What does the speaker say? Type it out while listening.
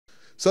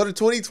So the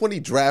 2020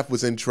 draft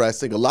was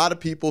interesting. A lot of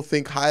people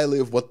think highly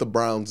of what the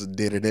Browns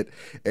did in it,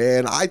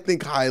 and I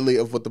think highly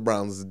of what the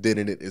Browns did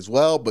in it as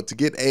well. But to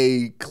get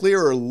a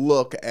clearer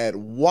look at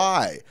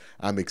why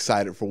I'm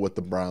excited for what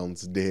the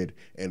Browns did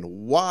and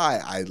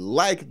why I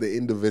like the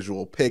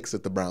individual picks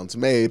that the Browns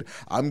made,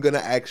 I'm going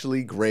to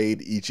actually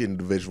grade each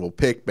individual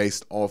pick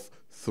based off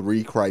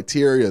 3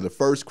 criteria. The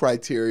first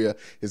criteria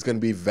is going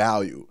to be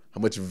value.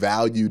 How much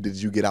value did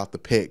you get out the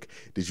pick?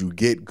 Did you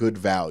get good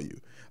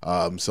value?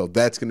 So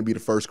that's going to be the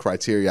first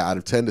criteria out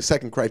of 10. The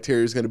second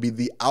criteria is going to be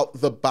the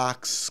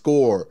out-the-box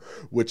score,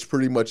 which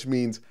pretty much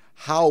means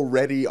how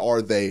ready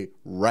are they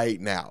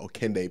right now?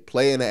 Can they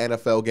play in an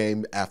NFL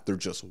game after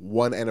just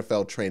one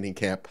NFL training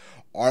camp?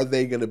 Are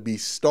they going to be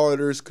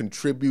starters,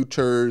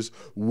 contributors?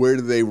 Where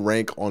do they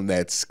rank on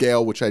that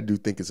scale, which I do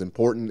think is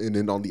important? And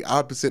then on the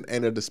opposite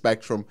end of the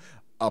spectrum,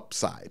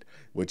 upside,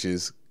 which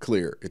is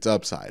clear. It's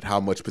upside. How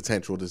much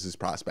potential does this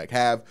prospect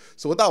have?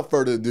 So without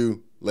further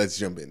ado, let's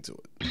jump into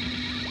it.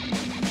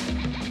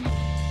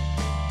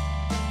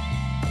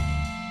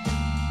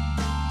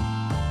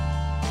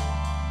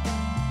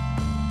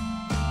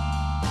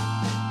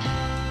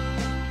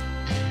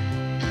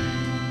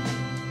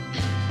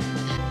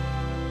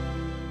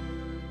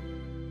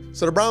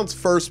 So the Browns'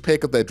 first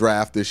pick of the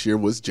draft this year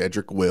was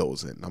Jedrick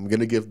Wills, and I'm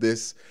going to give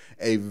this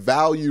a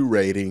value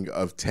rating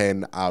of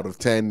 10 out of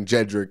 10.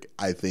 Jedrick,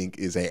 I think,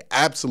 is an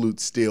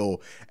absolute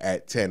steal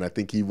at 10. I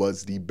think he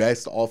was the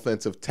best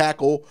offensive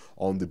tackle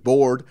on the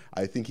board.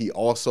 I think he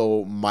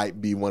also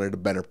might be one of the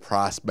better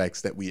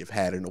prospects that we have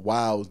had in a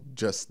while,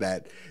 just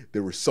that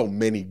there were so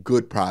many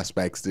good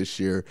prospects this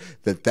year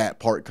that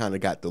part kind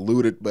of got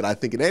diluted. But I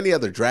think in any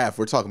other draft,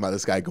 we're talking about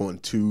this guy going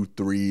 2,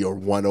 3, or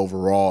 1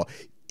 overall.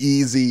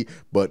 Easy,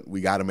 but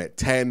we got him at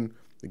 10.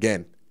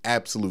 Again,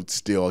 absolute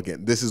steal.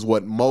 Again, this is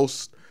what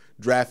most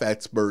draft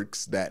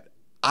experts that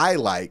I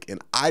like and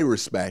I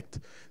respect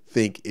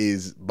think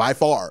is by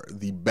far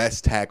the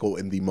best tackle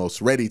and the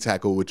most ready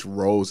tackle, which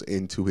rolls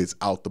into his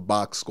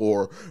out-the-box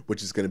score,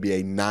 which is going to be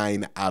a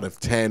 9 out of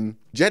 10.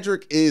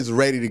 Jedrick is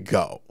ready to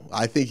go.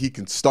 I think he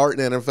can start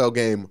an NFL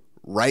game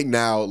right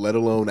now, let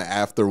alone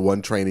after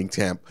one training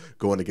camp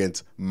going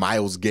against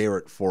Myles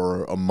Garrett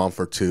for a month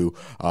or two.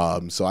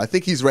 So I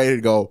think he's ready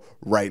to go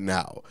right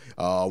now.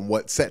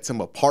 What sets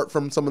him apart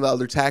from some of the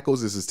other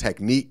tackles is his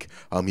technique.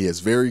 He has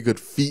very good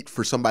feet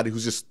for somebody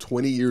who's just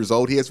 20 years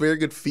old. He has very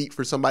good feet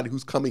for somebody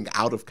who's coming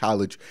out of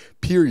college,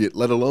 period,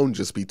 let alone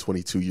just be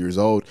 22 years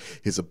old.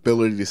 His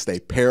ability to stay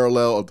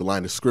parallel of the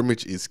line of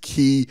scrimmage is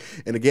key.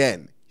 And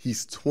again,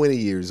 he's 20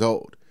 years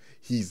old.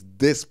 He's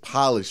this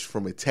polished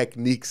from a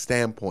technique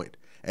standpoint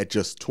at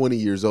just 20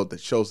 years old. That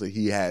shows that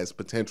he has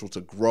potential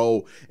to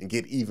grow and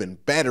get even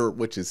better,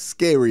 which is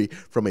scary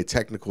from a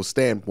technical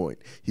standpoint.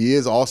 He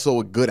is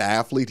also a good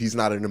athlete. He's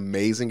not an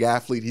amazing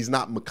athlete. He's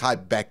not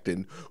Mekhi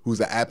Becton,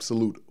 who's an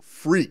absolute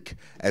freak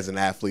as an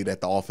athlete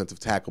at the offensive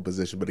tackle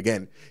position. But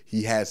again,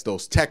 he has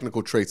those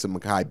technical traits that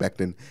Mekhi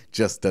Becton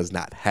just does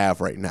not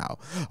have right now.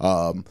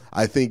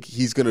 I think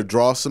he's going to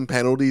draw some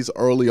penalties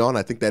early on.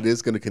 I think that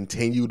is going to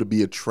continue to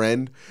be a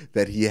trend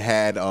that he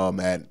had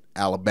at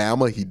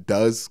Alabama. He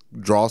does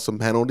draw some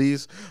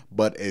penalties,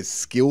 but as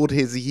skilled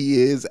as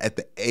he is at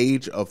the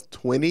age of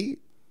 20,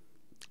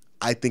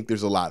 I think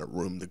there's a lot of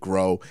room to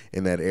grow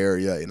in that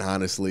area. And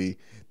honestly,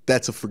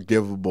 that's a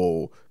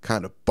forgivable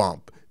kind of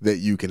bump that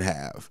you can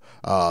have.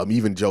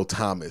 Even Joe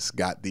Thomas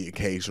got the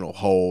occasional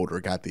hold or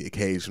got the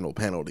occasional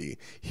penalty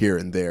here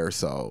and there.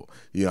 So,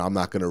 I'm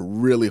not going to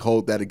really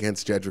hold that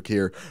against Jedrick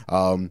here.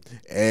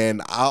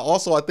 And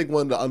I think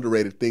one of the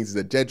underrated things is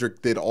that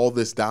Jedrick did all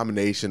this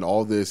domination,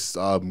 all this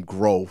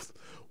growth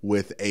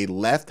with a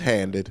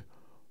left-handed,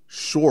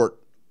 short,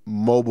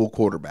 mobile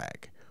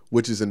quarterback,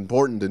 which is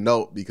important to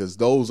note because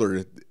those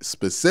are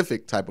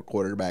specific type of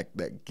quarterback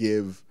that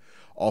give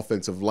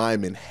offensive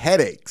linemen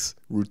headaches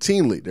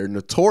routinely. They're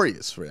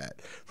notorious for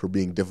that, for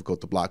being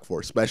difficult to block for,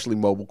 especially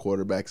mobile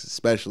quarterbacks,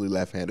 especially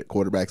left-handed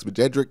quarterbacks. But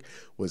Jedrick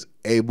was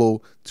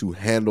able to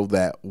handle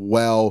that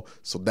well,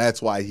 so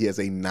that's why he has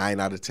a 9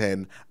 out of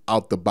 10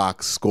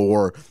 out-the-box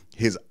score.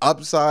 His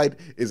upside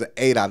is an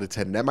 8 out of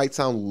 10. That might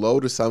sound low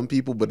to some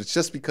people, but it's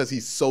just because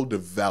he's so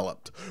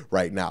developed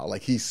right now.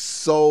 Like, he's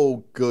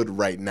so good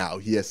right now.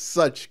 He has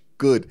such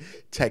good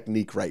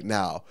technique right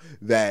now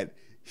that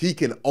he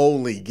can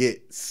only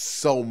get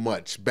so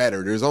much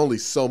better. There's only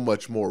so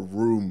much more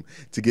room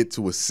to get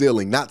to a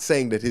ceiling. Not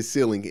saying that his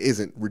ceiling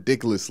isn't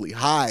ridiculously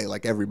high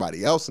like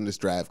everybody else in this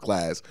draft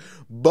class,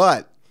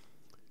 but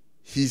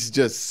he's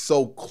just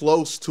so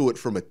close to it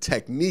from a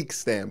technique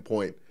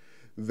standpoint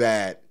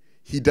that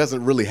he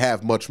doesn't really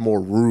have much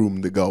more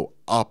room to go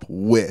up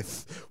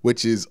with,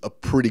 which is a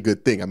pretty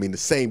good thing. I mean, the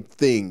same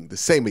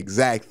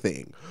exact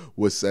thing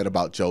was said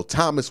about Joe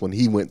Thomas when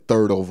he went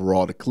 3rd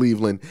overall to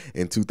Cleveland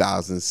in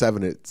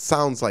 2007. It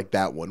sounds like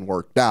that one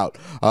worked out.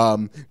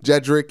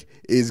 Jedrick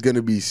is going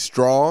to be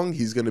strong.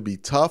 He's going to be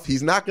tough.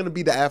 He's not going to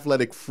be the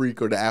athletic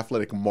freak or the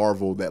athletic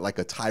marvel that like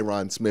a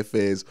Tyron Smith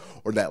is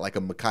or that like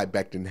a Mekhi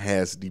Becton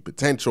has the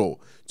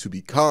potential to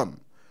become.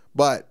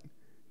 But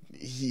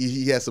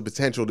he has the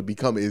potential to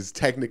become as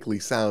technically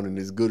sound and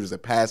as good as a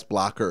pass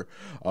blocker,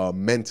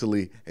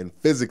 mentally and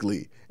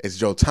physically as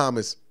Joe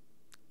Thomas.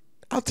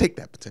 I'll take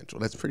that potential.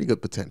 That's pretty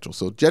good potential.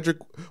 So Jedrick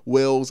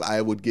Wills, I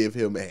would give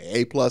him an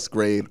A+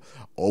 grade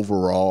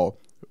overall.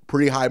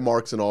 Pretty high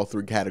marks in all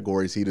three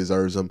categories. He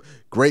deserves them.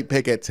 Great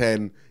pick at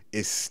 10.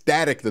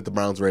 Ecstatic that the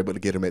Browns were able to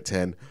get him at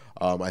 10.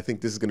 I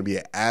think this is going to be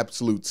an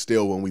absolute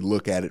steal when we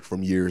look at it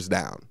from years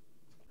down.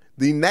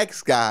 The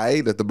next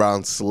guy that the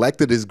Browns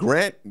selected is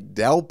Grant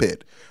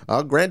Delpit.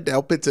 Grant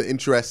Delpit's an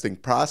interesting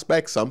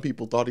prospect. Some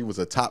people thought he was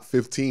a top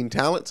 15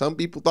 talent. Some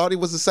people thought he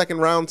was a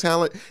second-round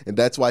talent, and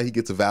that's why he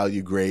gets a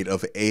value grade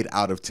of 8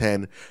 out of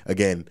 10.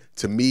 Again,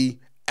 to me,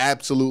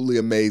 absolutely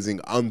amazing,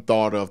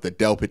 unthought of that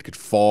Delpit could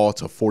fall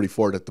to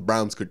 44, that the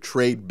Browns could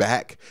trade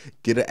back,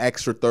 get an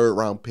extra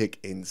third-round pick,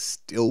 and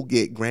still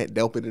get Grant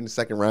Delpit in the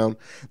second round.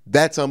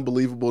 That's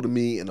unbelievable to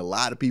me and a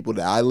lot of people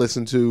that I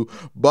listen to,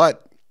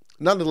 but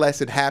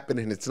nonetheless, it happened,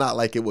 and it's not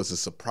like it was a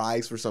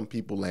surprise for some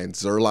people.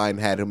 Lance Zierlein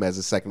had him as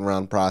a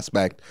second-round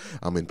prospect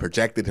and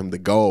projected him to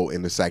go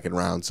in the second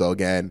round. So,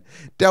 again,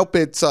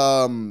 Delpit's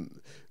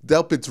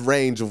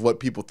range of what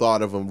people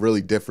thought of him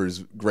really differs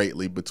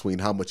greatly between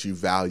how much you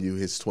value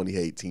his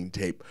 2018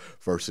 tape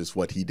versus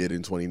what he did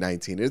in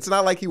 2019. And it's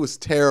not like he was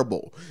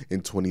terrible in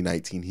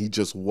 2019. He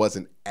just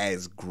wasn't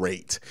as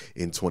great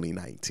in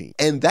 2019.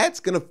 And that's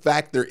going to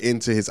factor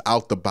into his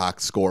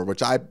out-the-box score,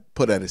 which I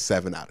put at a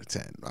 7 out of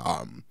 10.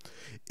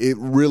 It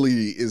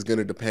really is going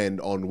to depend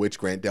on which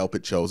Grant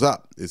Delpit shows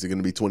up. Is it going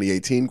to be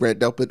 2018 Grant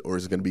Delpit, or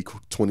is it going to be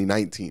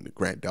 2019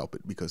 Grant Delpit?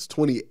 Because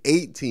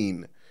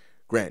 2018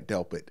 Grant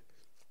Delpit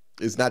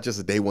is not just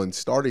a day one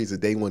starter, he's a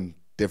day one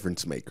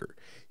difference maker.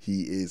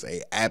 He is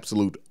an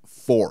absolute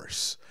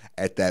force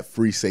at that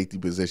free safety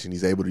position.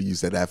 He's able to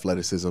use that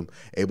athleticism,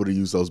 able to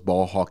use those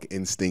ball hawk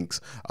instincts,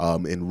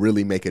 and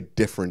really make a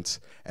difference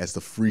as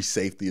the free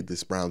safety of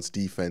this Browns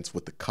defense,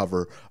 with the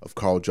cover of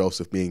Carl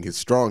Joseph being his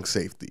strong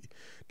safety.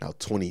 Now,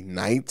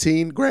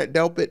 2019 Grant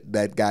Delpit,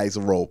 that guy's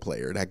a role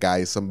player. That guy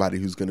is somebody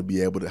who's going to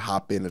be able to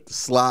hop in at the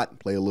slot,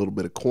 play a little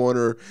bit of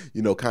corner,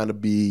 kind of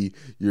be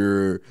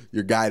your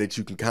guy that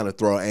you can kind of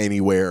throw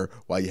anywhere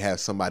while you have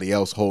somebody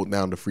else hold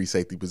down the free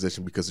safety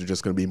position, because they're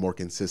just going to be more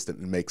consistent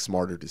and make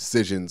smarter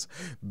decisions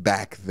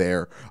back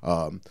there.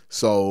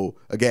 So,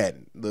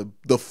 again,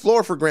 the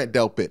floor for Grant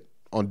Delpit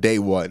on day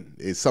one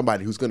is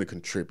somebody who's going to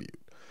contribute.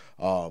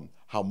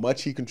 How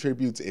much he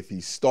contributes, if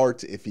he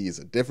starts, if he is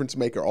a difference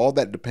maker, all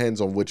that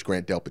depends on which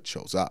Grant Delpit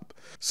shows up.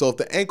 So if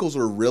the ankles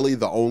are really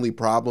the only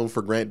problem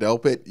for Grant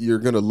Delpit, you're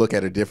going to look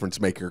at a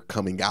difference maker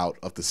coming out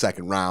of the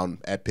second round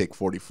at pick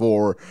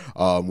 44,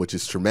 which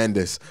is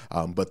tremendous.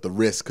 But the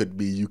risk could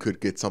be you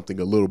could get something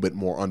a little bit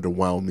more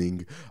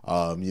underwhelming,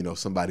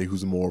 somebody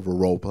who's more of a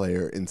role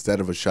player instead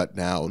of a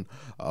shutdown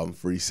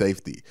free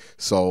safety.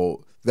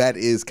 So that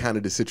is kind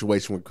of the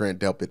situation with Grant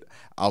Delpit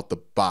out the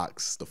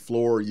box. The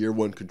floor, year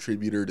one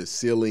contributor. The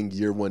ceiling,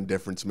 year one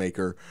difference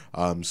maker.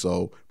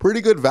 So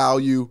pretty good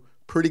value,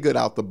 pretty good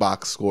out the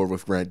box score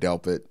with Grant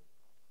Delpit.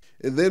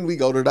 And then we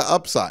go to the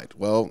upside.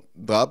 Well,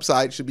 the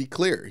upside should be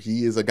clear.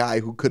 He is a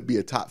guy who could be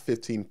a top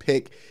 15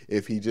 pick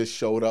if he just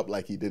showed up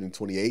like he did in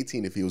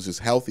 2018, if he was just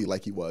healthy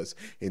like he was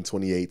in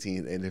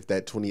 2018, and if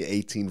that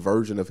 2018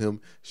 version of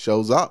him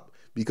shows up.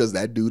 Because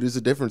that dude is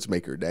a difference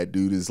maker. That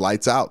dude is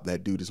lights out.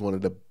 That dude is one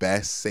of the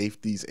best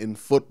safeties in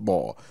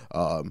football.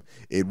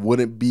 It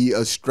wouldn't be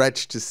a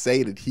stretch to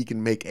say that he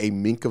can make a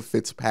Minkah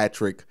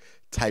Fitzpatrick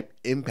type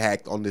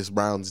impact on this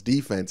Browns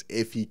defense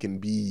if he can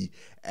be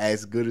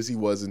as good as he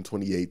was in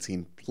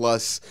 2018,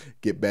 plus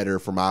get better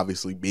from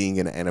obviously being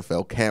in an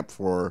NFL camp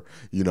for,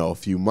 a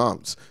few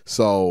months.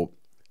 So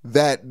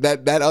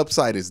that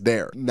upside is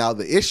there. Now,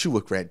 the issue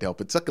with Grant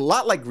Delpit, it's like a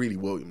lot like Greedy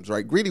Williams,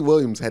 right? Greedy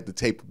Williams had the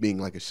tape of being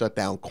like a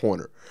shutdown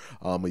corner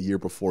a year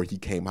before he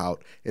came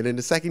out. And in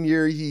the second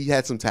year, he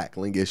had some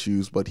tackling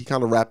issues, but he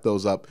kind of wrapped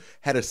those up.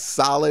 Had a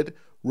solid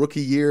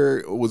rookie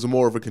year, was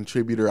more of a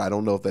contributor. I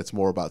don't know if that's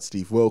more about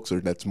Steve Wilks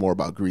or that's more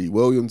about Greedy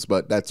Williams,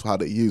 but that's how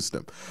they used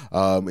him.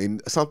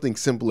 And something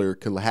similar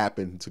can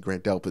happen to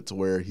Grant Delpit, to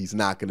where he's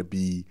not going to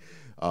be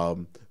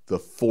the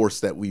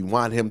force that we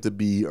want him to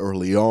be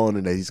early on,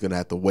 and that he's going to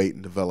have to wait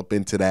and develop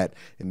into that,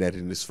 and that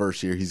in his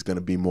first year he's going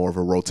to be more of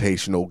a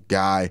rotational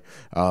guy.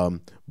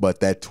 But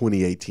that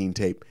 2018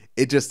 tape,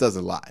 it just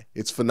doesn't lie.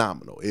 It's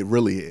phenomenal. It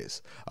really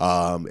is.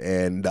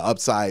 And the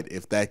upside,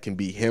 if that can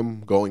be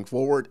him going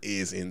forward,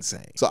 is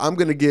insane. So I'm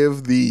going to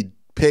give the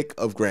pick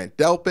of Grant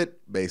Delpit,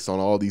 based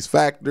on all these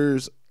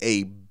factors,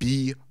 a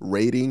B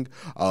rating.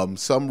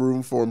 Some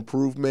room for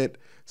improvement.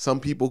 Some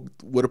people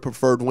would have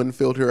preferred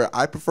Winfield here.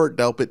 I preferred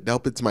Delpit.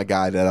 Delpit's my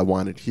guy that I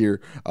wanted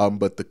here.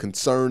 But the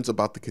concerns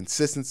about the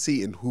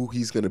consistency and who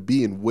he's going to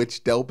be and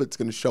which Delpit's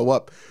going to show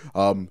up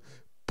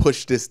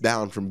push this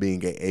down from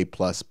being a A+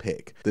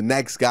 pick. The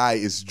next guy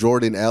is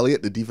Jordan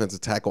Elliott, the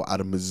defensive tackle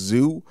out of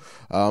Mizzou.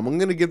 I'm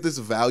going to give this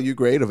a value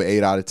grade of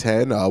 8 out of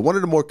 10. One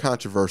of the more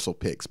controversial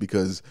picks,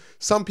 because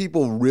some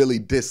people really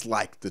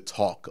dislike the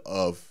talk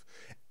of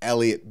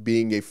Elliott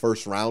being a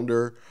first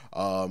rounder.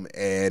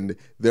 And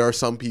there are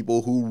some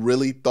people who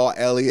really thought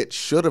Elliott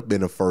should have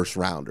been a first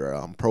rounder.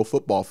 Pro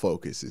Football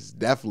Focus is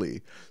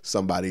definitely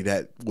somebody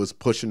that was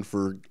pushing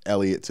for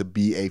Elliott to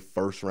be a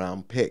first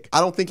round pick. I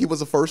don't think he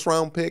was a first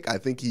round pick. I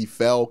think he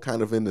fell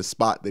kind of in the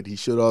spot that he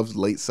should have,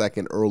 late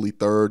second, early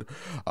third,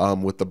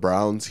 with the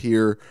Browns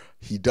here.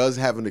 He does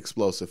have an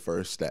explosive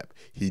first step.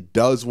 He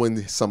does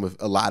win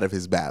a lot of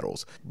his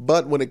battles.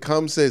 But when it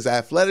comes to his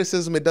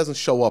athleticism, it doesn't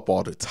show up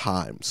all the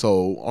time.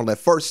 So on that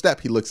first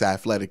step, he looks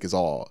athletic as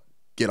all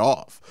get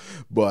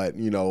off. But,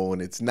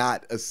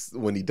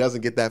 when he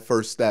doesn't get that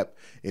first step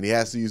and he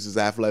has to use his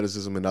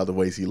athleticism in other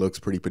ways, he looks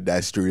pretty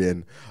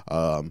pedestrian.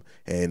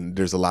 And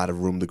there's a lot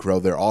of room to grow.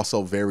 They're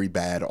also very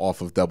bad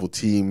off of double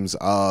teams,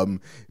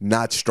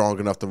 not strong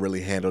enough to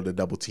really handle the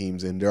double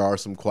teams. And there are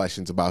some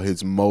questions about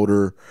his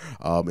motor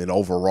and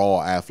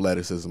overall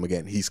athleticism.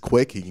 Again, he's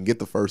quick. He can get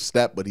the first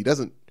step, but he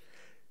doesn't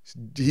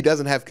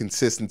have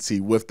consistency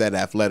with that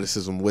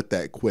athleticism, with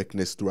that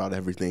quickness throughout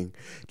everything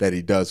that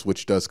he does,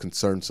 which does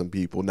concern some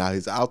people. Now,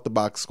 his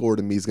out-the-box score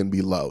to me is going to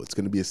be low. It's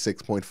going to be a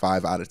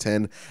 6.5 out of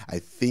 10. I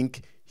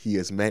think he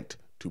is meant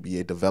to be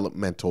a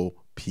developmental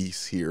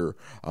piece here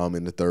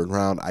in the third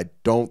round. I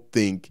don't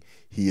think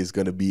he is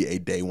going to be a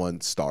day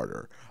one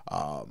starter.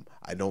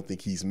 I don't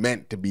think he's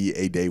meant to be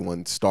a day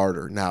one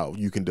starter. Now,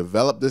 you can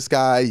develop this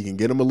guy, you can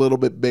get him a little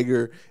bit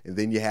bigger, and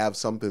then you have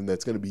something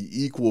that's going to be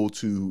equal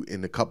to,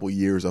 in a couple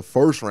years, a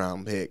first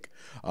round pick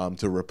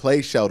to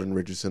replace Sheldon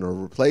Richardson or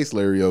replace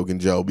Larry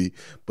Ogunjobi.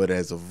 But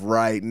as of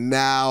right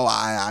now,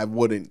 I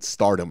wouldn't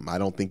start him. I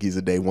don't think he's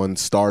a day one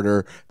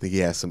starter. I think he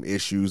has some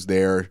issues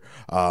there.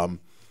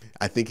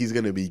 I think he's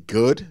going to be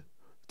good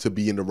to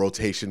be in the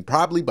rotation,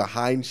 probably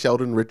behind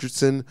Sheldon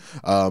Richardson,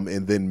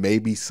 and then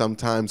maybe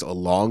sometimes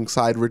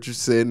alongside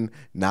Richardson,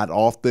 not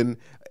often,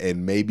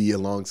 and maybe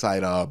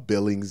alongside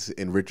Billings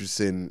and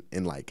Richardson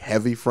in like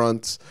heavy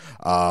fronts.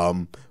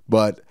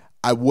 But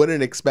I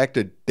wouldn't expect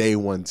a day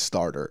one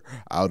starter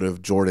out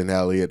of Jordan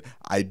Elliott.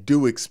 I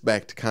do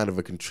expect kind of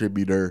a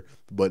contributor,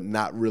 but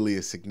not really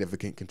a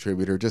significant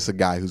contributor, just a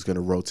guy who's going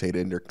to rotate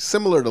in there,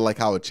 similar to like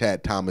how a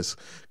Chad Thomas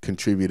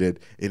contributed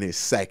in his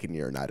second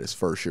year, not his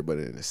first year, but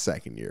in his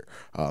second year.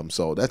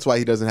 So that's why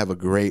he doesn't have a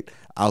great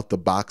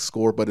out-the-box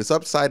score, but his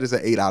upside is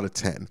an 8 out of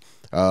 10.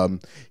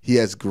 He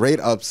has great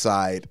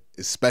upside,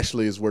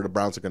 especially is where the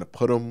Browns are going to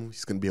put him.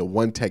 He's going to be a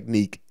one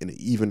technique in an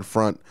even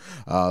front.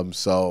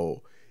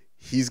 So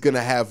he's going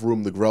to have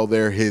room to grow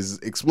there. His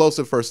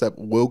explosive first step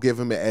will give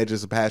him an edge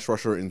as a pass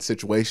rusher in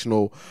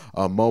situational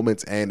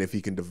moments. And if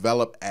he can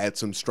develop, add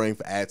some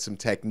strength, add some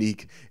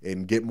technique,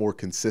 and get more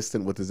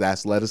consistent with his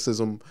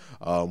athleticism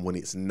when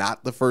it's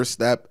not the first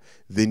step,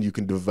 then you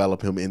can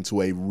develop him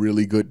into a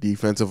really good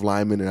defensive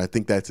lineman. And I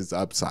think that's his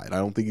upside. I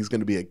don't think he's going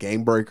to be a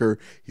game breaker.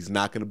 He's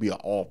not going to be an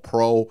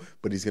all-pro,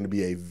 but he's going to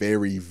be a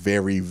very,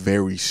 very,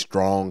 very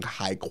strong,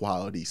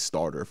 high-quality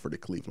starter for the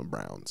Cleveland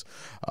Browns.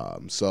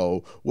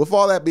 So with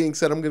all that being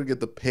said, I'm going to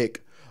get the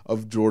pick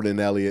of Jordan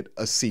Elliott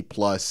a C+.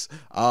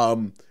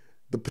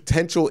 The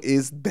potential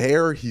is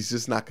there. He's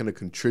just not going to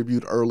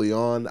contribute early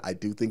on. I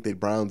do think that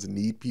Browns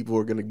need people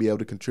who are going to be able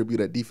to contribute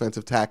at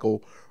defensive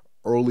tackle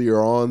earlier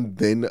on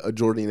than a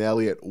Jordan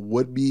Elliott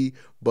would be,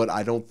 but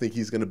I don't think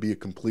he's going to be a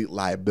complete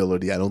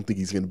liability. I don't think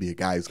he's going to be a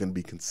guy who's going to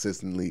be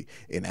consistently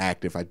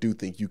inactive. I do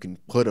think you can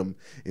put him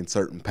in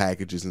certain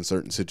packages in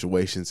certain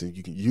situations, and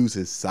you can use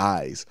his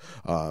size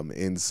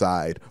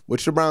inside,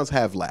 which the Browns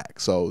have lacked.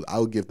 So I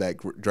would give that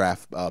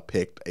draft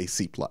pick a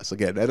C+.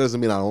 Again, that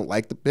doesn't mean I don't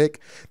like the pick.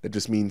 That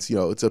just means,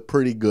 it's a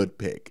pretty good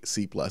pick.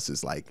 C+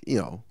 is like,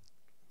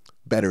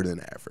 better than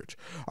average.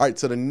 All right,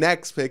 so the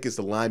next pick is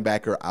the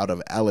linebacker out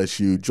of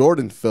LSU,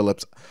 Jordan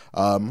Phillips.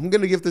 I'm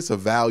going to give this a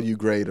value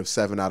grade of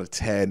 7 out of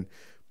 10.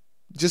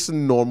 Just a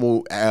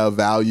normal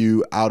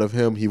value out of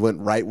him. He went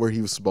right where he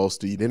was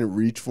supposed to. You didn't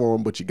reach for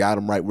him, but you got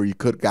him right where you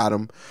could got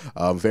him.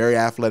 Very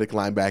athletic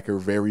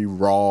linebacker, very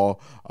raw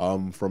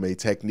from a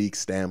technique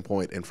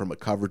standpoint and from a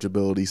coverage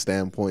ability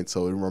standpoint.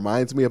 So it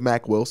reminds me of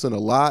Mack Wilson a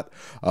lot.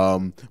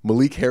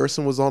 Malik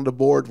Harrison was on the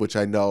board, which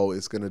I know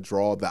is going to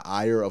draw the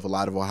ire of a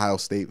lot of Ohio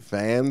State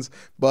fans.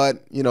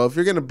 But, if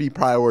you're going to be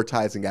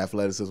prioritizing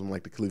athleticism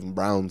like the Cleveland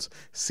Browns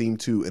seem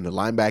to in the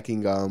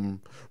linebacking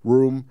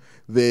room,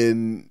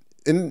 then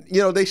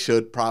they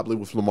should probably,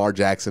 with Lamar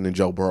Jackson and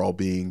Joe Burrow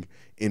being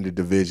in the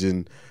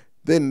division,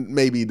 then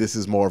maybe this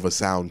is more of a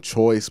sound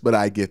choice. But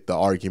I get the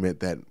argument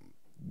that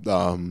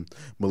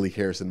Malik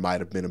Harrison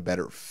might have been a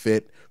better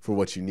fit for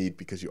what you need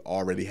because you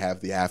already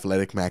have the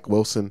athletic Mack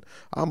Wilson.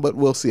 But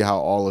we'll see how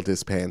all of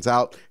this pans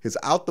out. His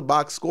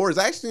out-the-box score is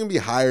actually going to be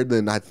higher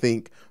than I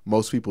think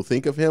most people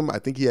think of him. I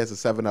think he has a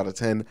 7 out of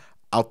 10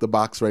 out the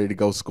box, ready to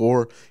go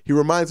score. He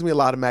reminds me a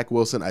lot of Mack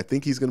Wilson. I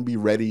think he's going to be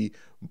ready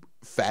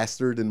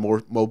faster than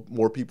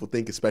more people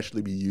think,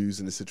 especially be used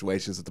in the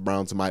situations that the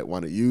Browns might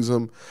want to use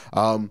him.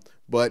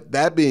 But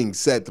that being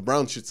said, the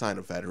Browns should sign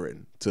a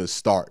veteran to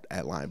start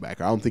at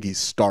linebacker. I don't think he's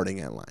starting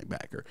at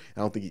linebacker.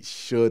 I don't think he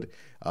should,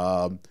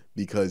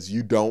 because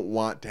you don't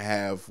want to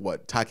have,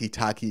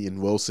 Taki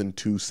and Wilson,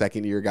 2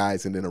 second-year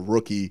guys, and then a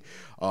rookie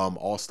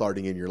all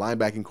starting in your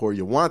linebacking core.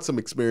 You want some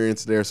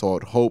experience there, so I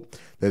would hope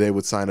that they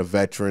would sign a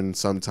veteran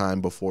sometime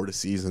before the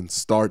season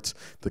starts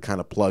to kind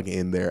of plug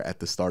in there at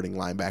the starting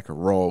linebacker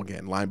role.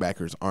 Again,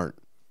 linebackers aren't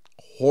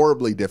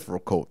horribly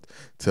difficult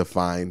to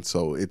find,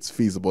 so it's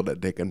feasible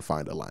that they can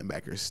find a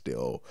linebacker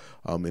still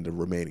in the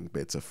remaining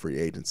bits of free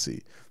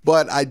agency.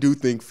 But I do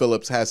think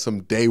Phillips has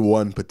some day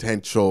one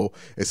potential,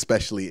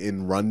 especially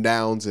in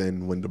rundowns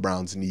and when the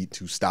Browns need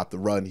to stop the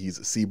run. He's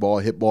a see-ball,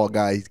 hit-ball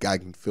guy. He's a guy who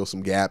can fill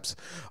some gaps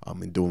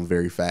and do them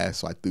very fast,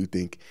 so I do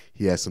think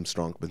he has some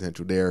strong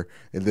potential there.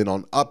 And then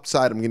on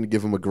upside, I'm going to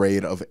give him a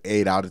grade of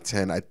 8 out of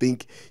 10. I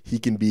think he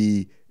can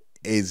be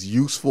as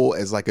useful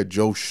as like a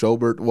Joe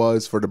Schobert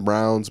was for the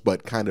Browns,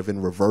 but kind of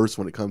in reverse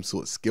when it comes to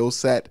a skill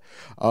set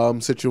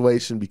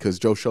situation, because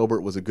Joe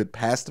Schobert was a good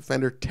pass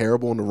defender,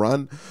 terrible in the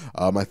run.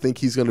 I think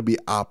he's going to be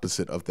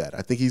opposite of that.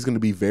 I think he's going to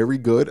be very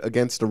good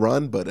against the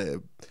run, but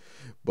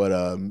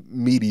a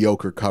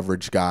mediocre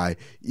coverage guy.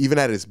 Even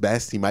at his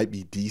best, he might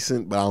be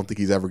decent, but I don't think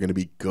he's ever going to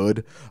be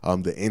good.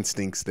 The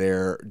instincts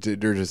there,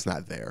 they're just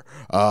not there.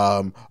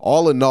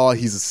 All in all,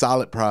 he's a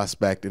solid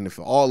prospect, and if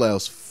all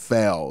else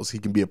fails, he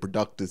can be a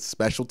productive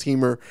special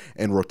teamer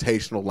and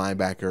rotational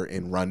linebacker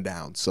in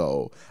rundown.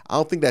 So I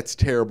don't think that's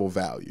terrible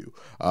value,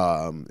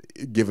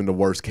 given the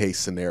worst case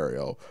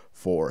scenario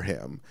for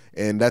him.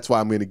 And that's why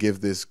I'm going to give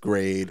this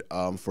grade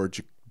for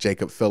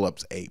Jacob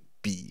Phillips a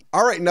B.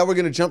 All right, now we're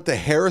going to jump to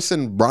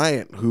Harrison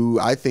Bryant, who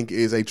I think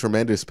is a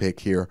tremendous pick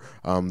here.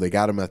 They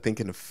got him, I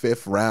think, in the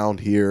 5th round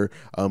here.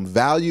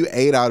 Value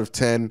 8 out of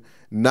 10.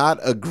 Not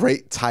a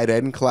great tight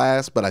end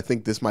class, but I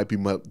think this might be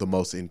the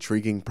most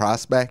intriguing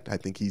prospect. I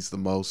think he's the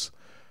most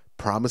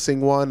promising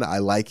one. I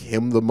like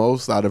him the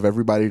most out of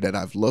everybody that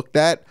I've looked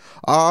at.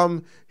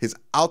 His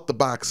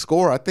out-the-box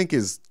score, I think,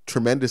 is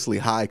tremendously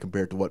high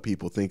compared to what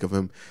people think of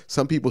him.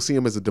 Some people see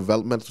him as a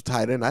developmental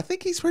tight end. I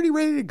think he's pretty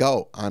ready to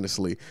go,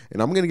 honestly.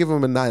 And I'm going to give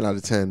him a 9 out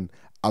of 10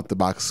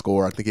 out-the-box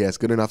score. I think he has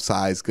good enough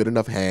size, good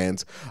enough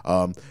hands.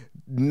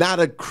 Not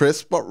a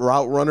crisp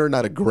route runner,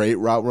 not a great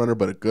route runner,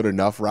 but a good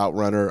enough route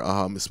runner,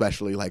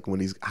 especially like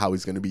when how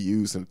he's going to be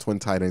used in a twin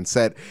tight end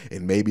set,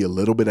 and maybe a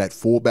little bit at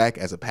fullback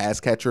as a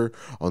pass catcher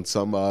on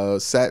some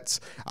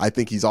sets. I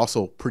think he's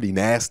also pretty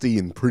nasty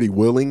and pretty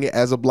willing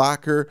as a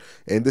blocker,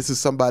 and this is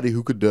somebody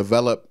who could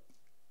develop,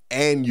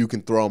 and you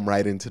can throw him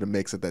right into the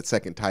mix at that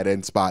second tight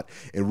end spot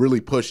and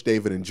really push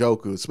David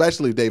Njoku,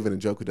 especially if David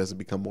Njoku doesn't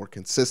become more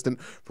consistent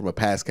from a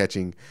pass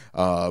catching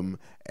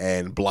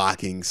and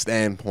blocking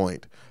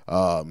standpoint.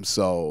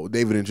 So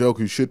David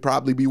Njoku should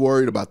probably be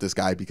worried about this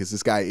guy, because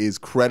this guy is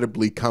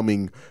credibly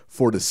coming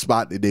for the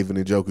spot that David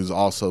Njoku is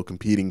also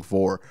competing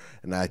for.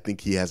 And I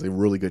think he has a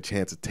really good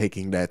chance of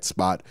taking that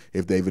spot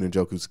if David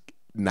Njoku's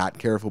not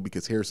careful,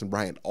 because Harrison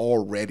Bryant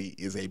already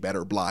is a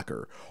better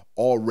blocker,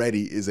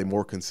 already is a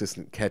more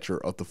consistent catcher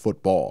of the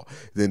football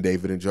than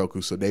David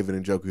Njoku. So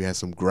David Njoku has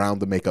some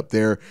ground to make up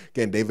there.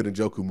 Again, David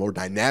Njoku more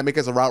dynamic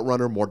as a route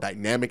runner, more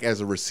dynamic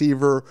as a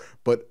receiver,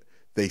 but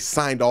they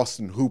signed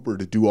Austin Hooper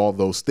to do all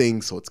those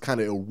things, so it's kind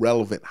of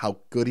irrelevant how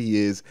good he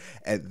is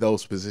at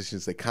those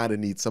positions. They kind of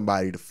need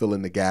somebody to fill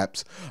in the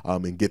gaps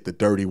and get the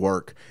dirty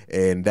work,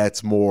 and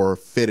that's more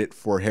fitted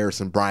for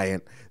Harrison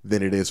Bryant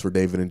than it is for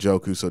David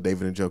Njoku. So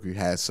David Njoku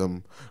has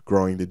some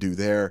growing to do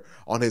there.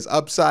 On his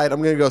upside,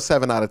 I'm going to go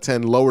 7 out of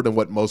 10, lower than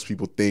what most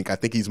people think. I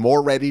think he's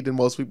more ready than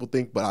most people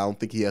think, but I don't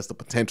think he has the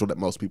potential that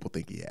most people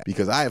think he has,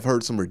 because I have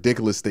heard some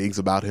ridiculous things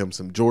about him,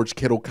 some George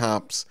Kittle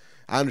comps.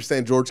 I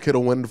understand George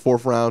Kittle went in the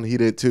 4th round. He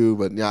did too,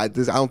 but I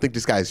don't think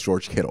this guy is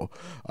George Kittle.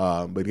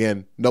 But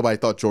again, nobody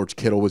thought George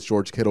Kittle was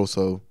George Kittle,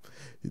 so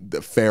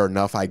fair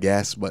enough, I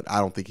guess. But I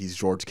don't think he's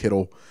George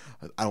Kittle.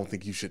 I don't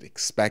think you should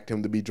expect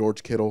him to be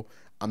George Kittle.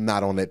 I'm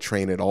not on that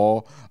train at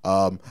all.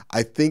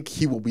 I think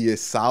he will be a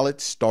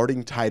solid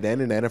starting tight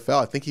end in NFL.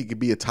 I think he could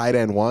be a tight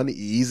end 1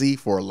 easy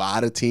for a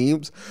lot of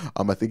teams.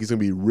 I think he's going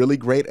to be really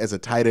great as a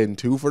tight end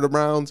 2 for the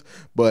Browns,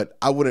 but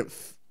I wouldn't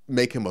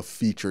make him a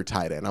feature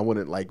tight end. I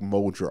wouldn't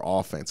mold your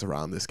offense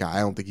around this guy. I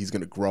don't think he's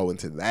going to grow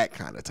into that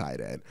kind of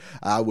tight end.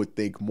 I would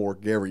think more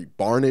Gary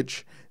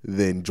Barnidge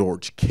than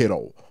George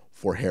Kittle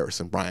for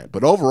Harrison Bryant.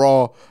 But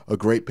overall, a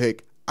great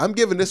pick. I'm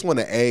giving this one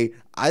an A.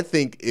 I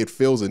think it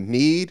fills a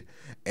need,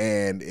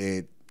 and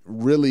it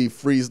really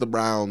frees the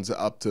Browns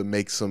up to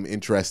make some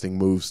interesting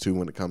moves too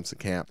when it comes to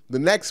camp. The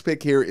next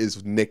pick here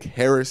is Nick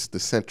Harris, the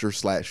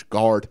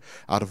center/guard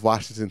out of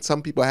Washington.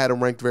 Some people had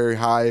him ranked very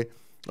high.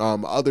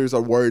 Others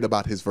are worried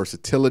about his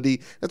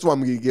versatility. That's why I'm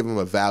going to give him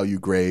a value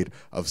grade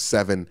of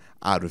 7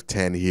 out of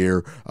 10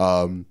 here.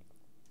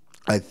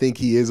 I think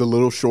he is a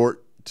little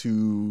short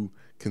to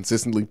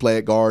consistently play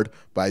at guard,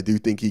 but I do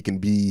think he can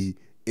be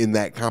in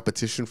that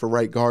competition for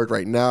right guard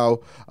right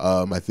now.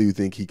 I do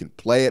think he can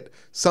play it.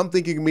 Some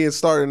think he can be a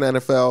starter in the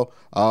NFL.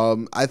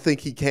 I think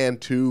he can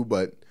too,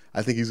 but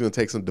I think he's going to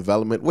take some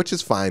development, which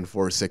is fine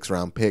for a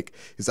 6th-round pick.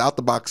 His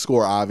out-the-box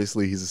score,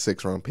 obviously, he's a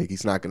 6th-round pick.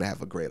 He's not going to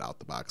have a great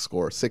out-the-box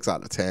score, 6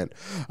 out of 10.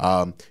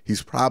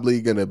 He's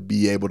probably going to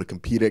be able to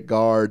compete at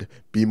guard,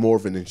 be more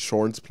of an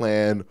insurance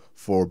plan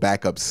for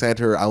backup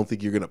center. I don't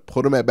think you're going to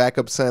put him at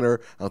backup center.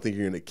 I don't think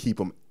you're going to keep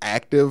him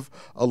active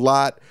a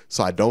lot.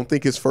 So I don't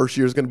think his first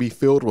year is going to be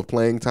filled with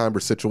playing time or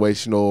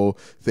situational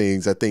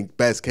things. I think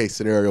best case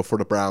scenario for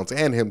the Browns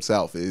and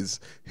himself is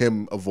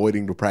him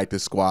avoiding the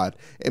practice squad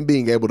and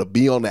being able to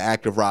be on the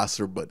active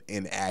roster but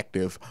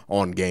inactive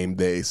on game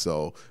day.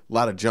 So a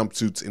lot of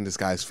jumpsuits in this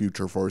guy's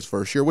future for his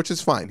first year, which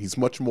is fine. He's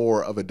much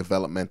more of a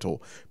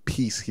developmental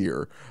piece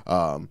here.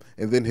 And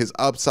then his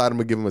upside, I'm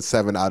going to give him a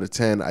 7 out of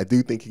 10. I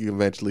do think he can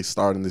eventually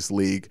start in this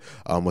league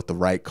with the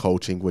right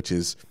coaching, which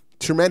is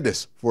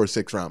tremendous for a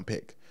 6th-round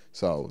pick.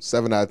 So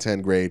 7 out of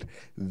 10 grade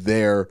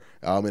there.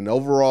 And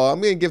overall,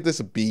 I'm going to give this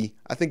a B.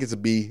 I think it's a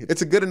B.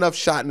 It's a good enough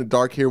shot in the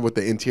dark here with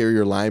the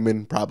interior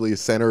lineman, probably a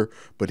center,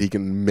 but he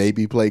can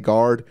maybe play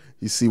guard.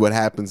 You see what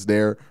happens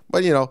there.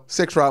 But,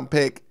 6th-round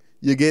pick.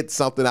 You get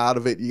something out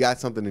of it. You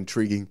got something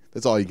intriguing.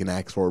 That's all you can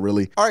ask for,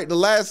 really. All right, the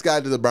last guy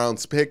that the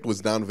Browns picked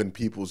was Donovan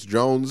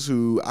Peoples-Jones,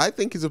 who I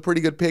think is a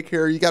pretty good pick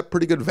here. You got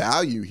pretty good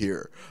value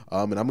here.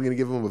 And I'm going to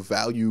give him a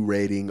value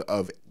rating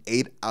of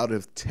 8 out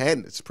of 10.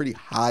 It's pretty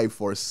high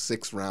for a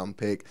 6th-round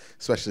pick,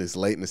 especially as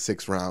late in the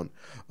 6th round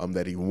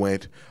that he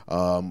went.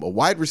 A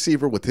wide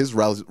receiver with his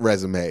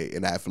resume,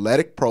 an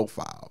athletic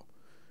profile.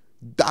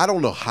 I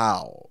don't know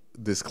how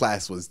this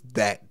class was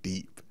that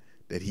deep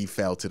that he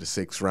fell to the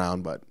 6th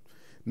round, but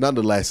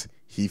nonetheless,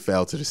 he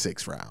fell to the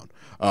 6th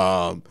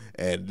round.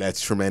 And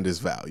that's tremendous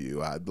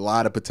value. A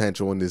lot of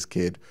potential in this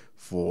kid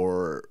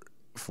for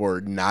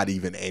not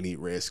even any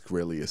risk,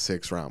 really, a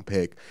 6th-round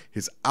pick.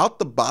 His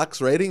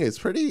out-the-box rating is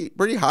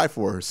pretty high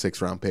for a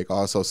 6th-round pick,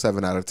 also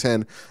 7 out of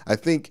 10. I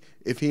think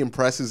if he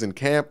impresses in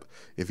camp,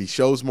 if he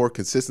shows more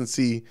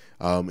consistency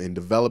and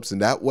develops in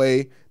that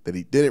way that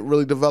he didn't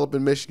really develop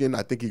in Michigan,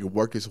 I think he could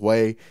work his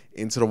way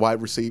into the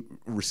wide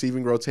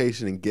receiving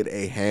rotation and get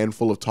a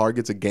handful of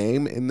targets a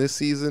game in this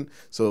season.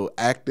 So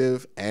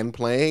active and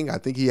playing, I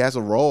think he has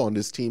a role on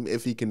this team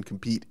if he can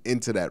compete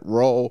into that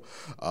role,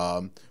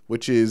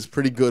 which is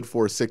pretty good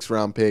for a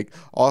 6th-round pick.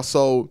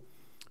 Also,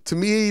 to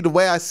me, the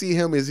way I see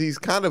him is he's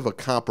kind of a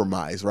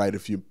compromise, right?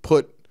 If you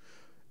put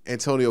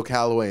Antonio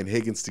Callaway and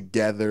Higgins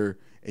together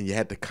and you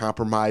had to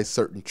compromise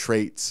certain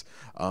traits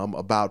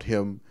about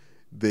him,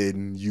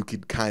 then you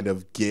could kind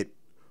of get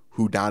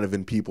who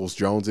Donovan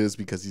Peoples-Jones is,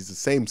 because he's the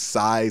same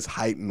size,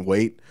 height, and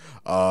weight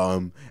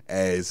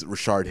as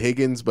Rashard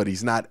Higgins, but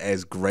he's not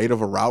as great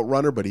of a route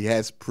runner, but he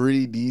has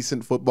pretty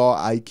decent football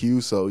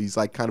IQ, so he's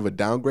like kind of a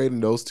downgrade in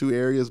those two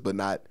areas, but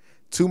not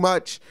too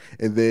much.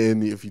 And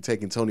then if you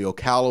take Antonio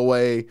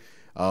Callaway,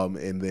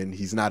 and then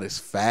he's not as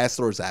fast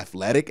or as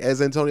athletic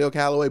as Antonio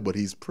Callaway, but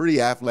he's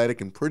pretty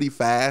athletic and pretty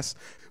fast.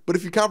 But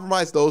if you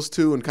compromise those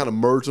two and kind of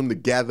merge them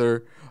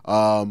together,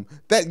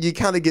 that you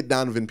kind of get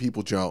Donovan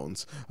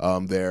Peoples-Jones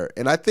there.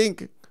 And I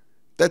think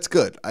that's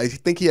good. I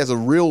think he has a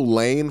real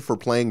lane for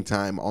playing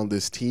time on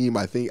this team.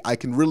 I think I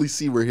can really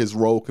see where his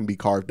role can be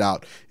carved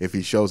out if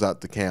he shows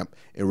out the camp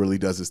and really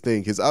does his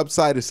thing. His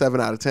upside is 7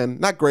 out of 10.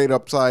 Not great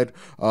upside.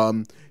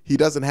 He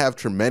doesn't have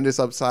tremendous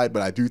upside,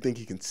 but I do think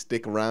he can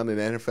stick around in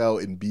the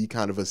NFL and be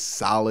kind of a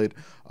solid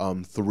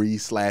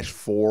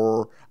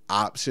 3/4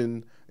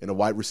 option in a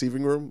wide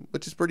receiving room,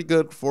 which is pretty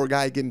good for a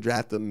guy getting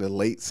drafted in the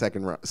late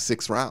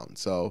 6th round.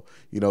 So,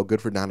 good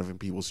for Donovan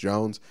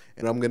Peoples-Jones.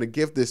 And I'm going to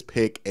give this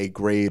pick a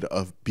grade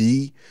of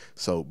B.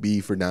 So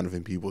B for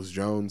Donovan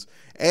Peoples-Jones.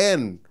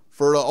 And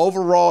for the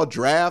overall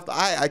draft,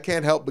 I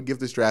can't help but give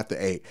this draft an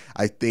A.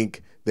 I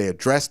think they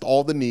addressed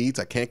all the needs.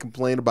 I can't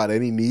complain about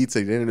any needs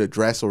they didn't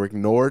address or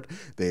ignored.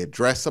 They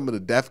addressed some of the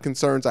depth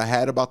concerns I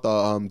had about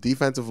the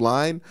defensive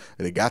line.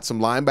 They got some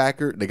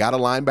linebacker. They got a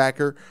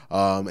linebacker.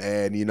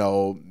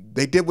 And,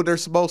 they did what they're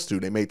supposed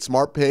to. They made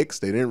smart picks.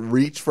 They didn't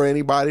reach for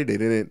anybody. They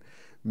didn't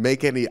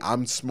make any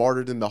I'm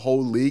smarter than the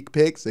whole league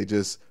picks. They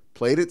just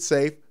played it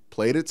safe,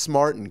 played it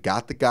smart, and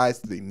got the guys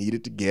that they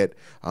needed to get.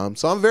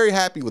 So I'm very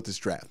happy with this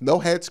draft. No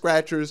head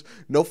scratchers,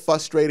 no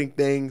frustrating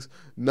things,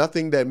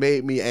 nothing that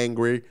made me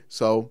angry.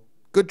 So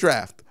good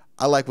draft.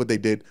 I like what they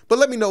did. But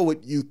let me know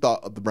what you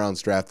thought of the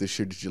Browns draft this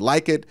year. Did you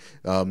like it?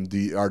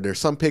 Are there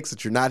some picks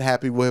that you're not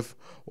happy with?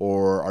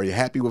 Or are you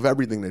happy with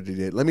everything that they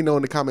did? Let me know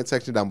in the comment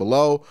section down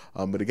below.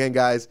 But again,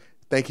 guys,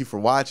 thank you for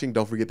watching.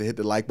 Don't forget to hit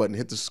the like button,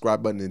 hit the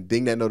subscribe button, and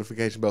ding that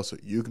notification bell so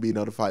you can be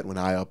notified when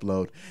I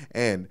upload.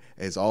 And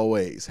as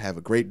always, have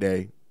a great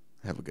day.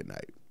 Have a good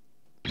night.